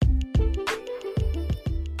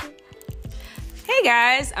Hey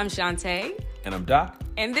guys, I'm Shantae. And I'm Doc.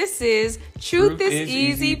 And this is Truth is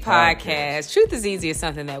Easy Podcast. Truth is Easy is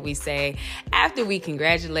something that we say after we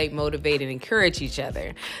congratulate, motivate, and encourage each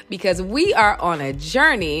other. Because we are on a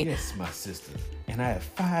journey. Yes, my sister. And I have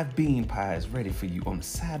 5 bean pies ready for you on the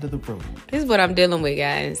side of the road. This is what I'm dealing with,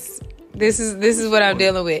 guys. This is what I'm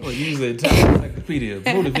dealing with. Well, usually the time encyclopedia.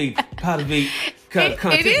 Motivate, motivate, It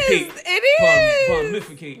is.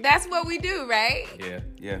 Pontificate. That's what we do, right?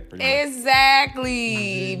 Yeah.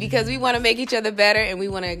 Exactly. Because we want to make each other better and we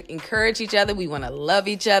want to encourage each other. We want to love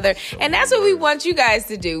each other. And that's what we want you guys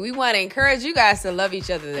to do. We want to encourage you guys to love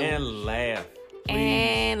each other. And laugh.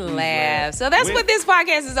 Please laugh. So that's what this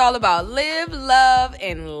podcast is all about. Live, love,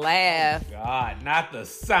 and laugh. God, not the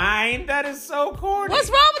sign. That is so corny. What's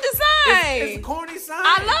wrong with the sign? It's a corny sign.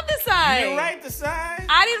 I love the sign. You didn't write the sign.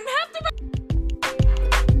 I didn't have to